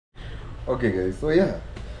Okay, guys. So yeah,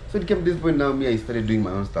 so it came to this point now. I started doing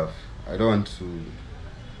my own stuff. I don't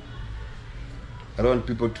want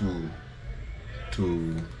people to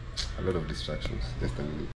a lot of distractions. Just a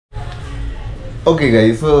minute. Okay,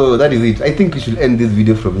 guys. So that is it. I think we should end this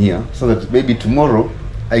video from here, so that maybe tomorrow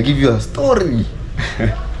I give you a story.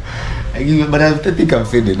 But I think I've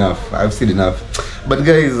said enough. I've said enough. But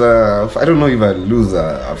guys, I don't know if I lose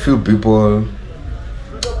a few people,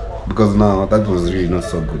 because now that was really not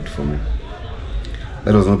so good for me.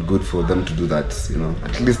 That was not good for them to do that, you know.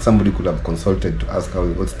 At least somebody could have consulted to ask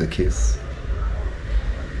what's the case,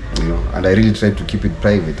 you know. And I really tried to keep it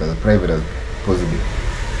private as possible.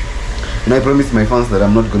 And I promised my fans that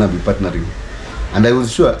I'm not gonna be partnering, and I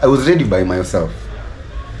was sure, I was ready by myself.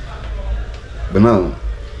 But now,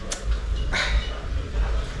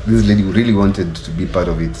 this lady really wanted to be part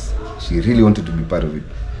of it. She really wanted to be part of it.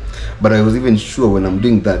 But I was even sure when I'm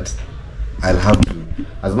doing that, I'll have to.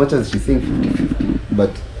 As much as she's saying 50-50, but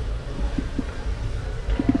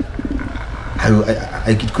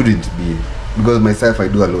it couldn't be. Because myself, I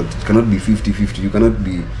do a lot. It cannot be 50-50. You cannot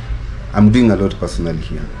be. I'm doing a lot personally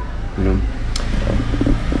here, you know.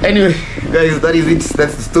 Anyway, guys, that is it.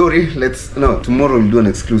 That's the story. Tomorrow we'll do an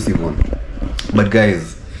exclusive one. But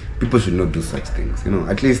guys, people should not do such things, you know.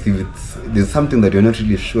 At least if there's something that you're not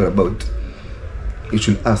really sure about, you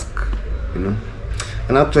should ask, you know.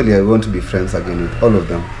 And actually, I want to be friends again with all of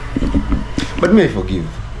them. But me, I forgive.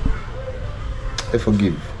 I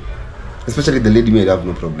forgive. Especially the lady, me, I have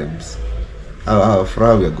no problems. For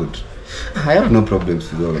her, we are good. I have no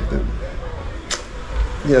problems with all of them.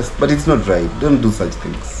 Yes, but it's not right. Don't do such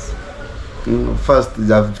things. You know, first,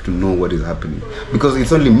 you have to know what is happening. Because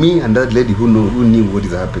it's only me and that lady who knew what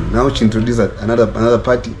is happening. Now she introduced another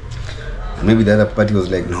party. And maybe the other party was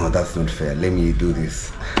like, no, that's not fair. Let me do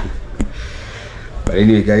this. But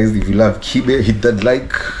anyway, guys, if you love Kibe, hit that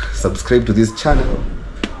like, subscribe to this channel.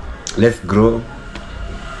 Let's grow.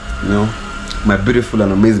 You know, my beautiful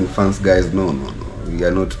and amazing fans, guys. No, we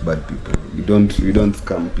are not bad people. We don't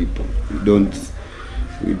scam people. We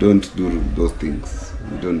don't do those things.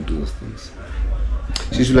 We don't do those things.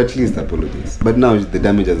 She should at least apologize. But now the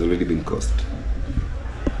damage has already been caused.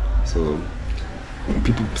 So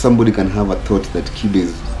somebody can have a thought that Kibe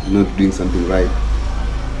is not doing something right.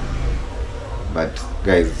 But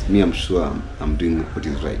guys, me, I'm sure I'm doing what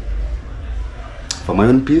is right. For my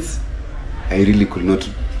own peace, I really could not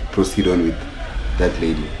proceed on with that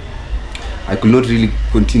lady. I could not really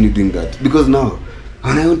continue doing that. Because now,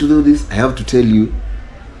 when I want to do this, I have to tell you.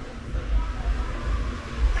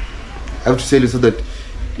 I have to tell you so that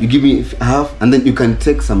you give me half and then you can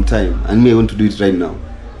take some time. And me, I want to do it right now.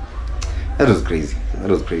 That was crazy. That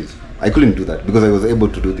was crazy. I couldn't do that because I was able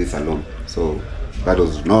to do this alone. So that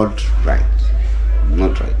was not right.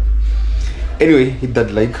 Not right. Anyway, hit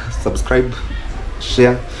that like, subscribe,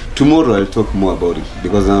 share. Tomorrow I'll talk more about it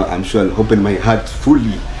because I'm sure I'll open my heart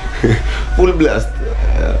fully. Full blast.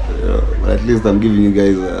 But at least I'm giving you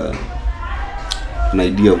guys an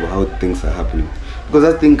idea of how things are happening. Because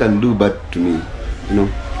that thing can do bad to me, you know.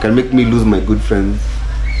 It can make me lose my good friends.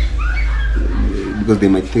 Because they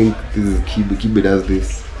might think this is Kibe does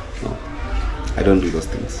this. No, I don't do those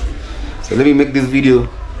things. So let me make this video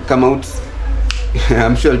come out.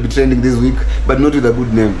 I'm sure I'll be trending this week, but not with a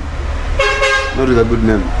good name. Not with a good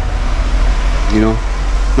name. You know?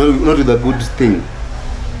 Not with a good thing.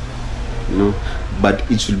 You know? But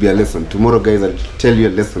it should be a lesson. Tomorrow, guys, I'll tell you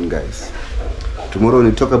a lesson, guys. Tomorrow when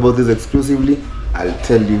we talk about this exclusively, I'll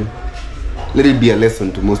tell you. Let it be a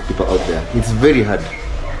lesson to most people out there. It's very hard.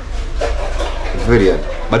 It's very hard.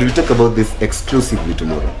 But we'll talk about this exclusively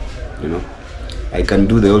tomorrow. You know? I can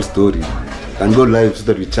do the whole story. I can go live so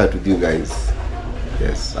that we chat with you guys.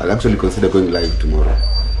 Yes, I'll actually consider going live tomorrow.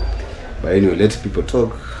 But anyway, let people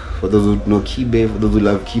talk. For those who know Kibe, for those who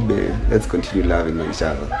love Kibe, let's continue loving each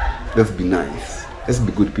other. Let's be nice. Let's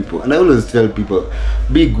be good people. And I always tell people,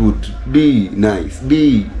 be good, be nice,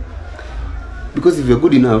 because if you're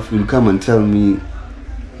good enough, you'll come and tell me,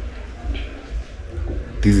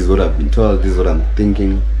 this is what I've been told, this is what I'm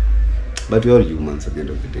thinking. But we're all humans at the end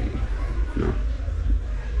of the day, you know.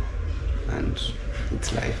 And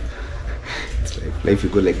it's life. It's life. Life, you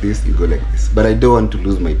go like this, you go like this. But I don't want to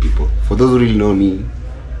lose my people. For those who really know me,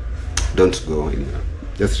 don't go anywhere.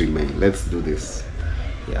 Just remain. Let's do this.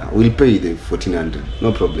 Yeah, we'll pay the 1400.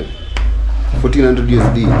 No problem. 1400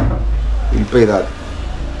 USD. We'll pay that.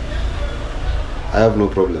 I have no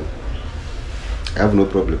problem. I have no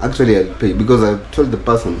problem. Actually, I'll pay because I told the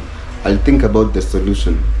person I'll think about the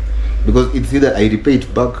solution. Because it's either I repay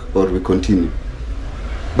it back or we continue.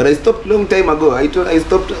 But I stopped long time ago. I told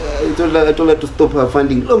her to stop her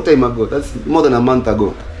funding long time ago. That's more than a month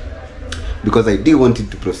ago. because I did want it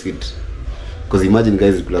to proceed. Because imagine,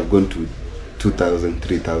 guys, it could have gone to 2,000,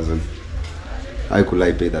 3,000. How could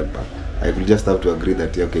I pay that back? I could just have to agree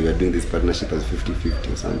that, okay, we are doing this partnership as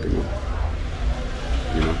 50-50 or something,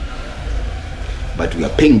 you know. But we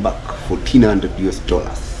are paying back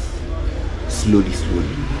 $1,400 slowly,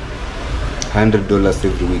 $100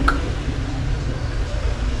 every week.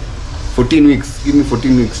 14 weeks, give me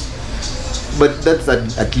 14 weeks. But that's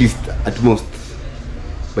at least, at most.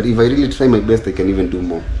 But if I really try my best, I can even do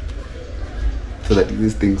more, so that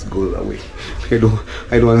these things go away. I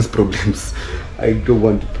don't want problems. I don't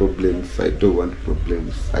want problems. I don't want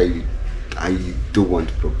problems. I don't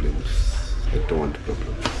want problems. I don't want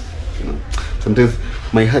problems. You know, sometimes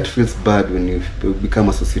my heart feels bad when you become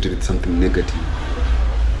associated with something negative.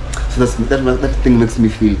 So that thing makes me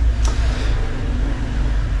feel.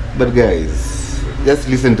 But guys, just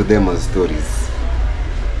listen to them as stories.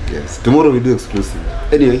 Yes, tomorrow we do exclusive.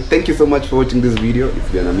 Anyway, thank you so much for watching this video. It's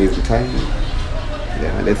been an amazing time.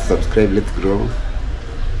 Yeah, let's subscribe, let's grow.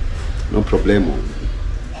 No problemo.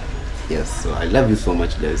 Yes, so I love you so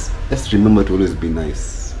much, guys. Just remember to always be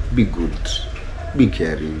nice, be good, be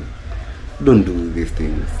caring. Don't do these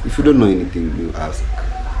things. If you don't know anything, you ask.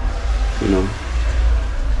 You know,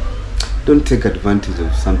 don't take advantage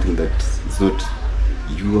of something that is not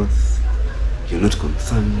yours. You're not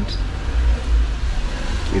concerned.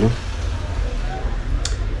 You know.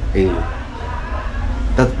 Anyway,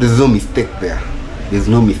 there's no mistake there. There's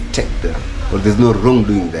no mistake there, or there's no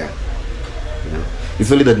wrongdoing there. You know,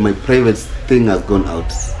 it's only that my private thing has gone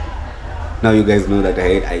out. Now you guys know that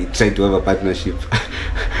I tried to have a partnership.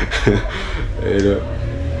 You know,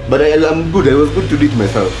 but I'm good. I was good to do it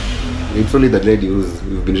myself. It's only that lady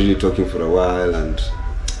we've been really talking for a while, and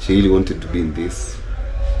she really wanted to be in this,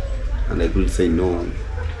 and I couldn't say no.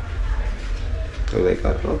 I was like,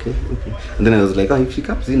 oh, okay. And then I was like, oh, if she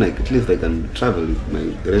comes in, like, at least I can travel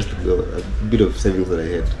with the rest of a bit of savings that I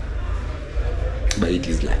had. But it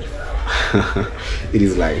is life. It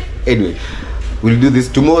is life. Anyway, we'll do this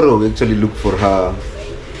tomorrow. We actually look for her.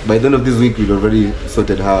 By the end of this week, we'll already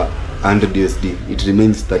sorted her 100 USD. It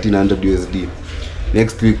remains 1,300 USD.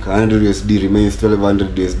 Next week, 100 USD remains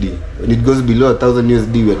 1,200 USD. When it goes below 1,000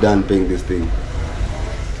 USD, we're done paying this thing.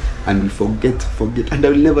 And we forget, and I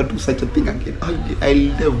will never do such a thing again. I'll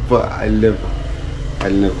never.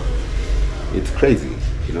 It's crazy,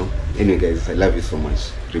 you know. Anyway, guys, I love you so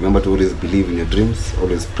much. Remember to always believe in your dreams.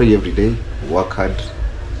 Always pray every day. Work hard.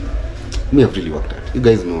 Me, I've really worked hard. You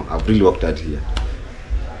guys know, I've really worked hard here.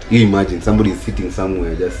 You imagine somebody is sitting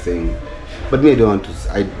somewhere just saying, but me, I don't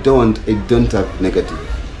have negative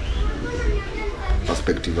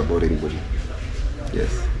perspective about anybody.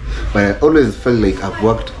 Yes, but I always felt like I've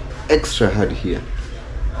worked extra hard here,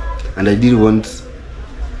 and I didn't want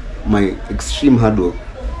my extreme hard work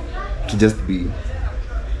to just be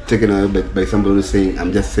taken away by somebody who's saying,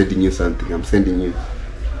 I'm just sending you something, I'm sending you.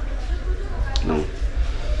 No.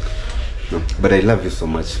 But I love you so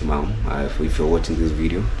much, Mom. If you're watching this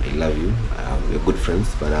video, I love you. We're good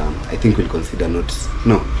friends, but I think we'll consider I'll not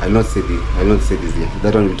say this here.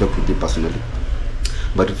 That one we'll talk with you personally.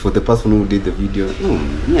 But for the person who did the video,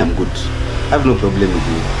 me, I'm good. I have no problem with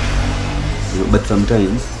you. But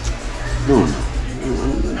sometimes, don't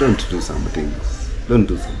do some things. Don't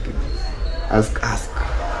do something. Ask.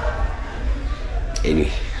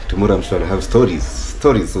 Anyway, tomorrow I'm sure I'll have stories.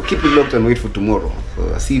 So keep it locked and wait for tomorrow. So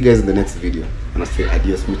I'll see you guys in the next video. And I say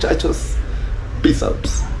adios, muchachos. Peace out.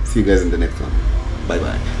 See you guys in the next one. Bye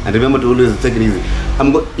bye. And remember to always take it easy.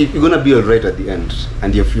 If you're gonna be alright at the end,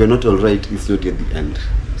 and if you're not alright, it's not yet the end.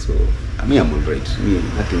 So I'm alright.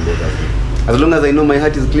 Nothing bothers me. As long as I know my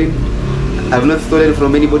heart is clean, I've not stolen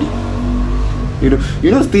from anybody. You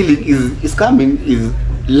know, stealing is coming, is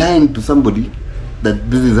lying to somebody that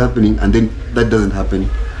this is happening, and then that doesn't happen.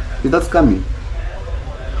 That's coming.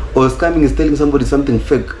 Or scamming is telling somebody something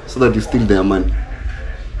fake so that you steal their money.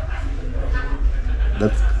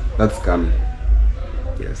 That's scamming.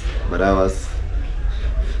 Yes, but ours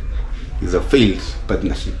is a failed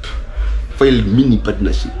partnership, failed mini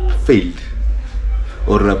partnership, failed,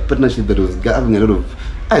 or a partnership that was having a lot of.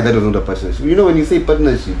 That was not a partnership. You know, when you say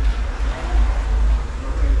partnership,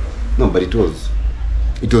 no, but it was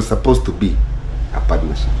supposed to be a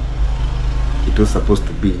partnership. It was supposed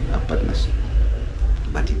to be a partnership,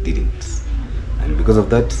 but it didn't, and because of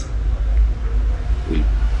that, we'll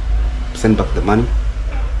send back the money.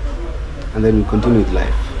 And then we continue with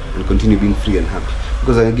life and continue being free and happy.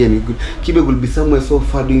 Because again, Kibe will be somewhere so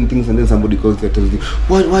far doing things, and then somebody calls you and tells you,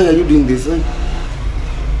 why are you doing this?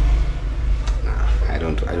 I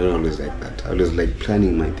don't always like that. I always like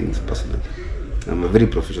planning my things personally. I'm a very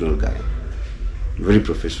professional guy. very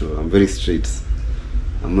professional. I'm very straight.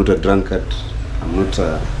 I'm not a drunkard.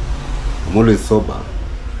 I'm always sober.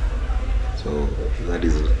 So that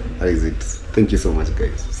is it. Thank you so much,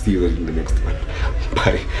 guys. See you guys in the next one.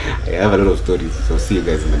 Bye. I have a lot of stories, so see you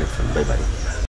guys in the next one. Bye bye.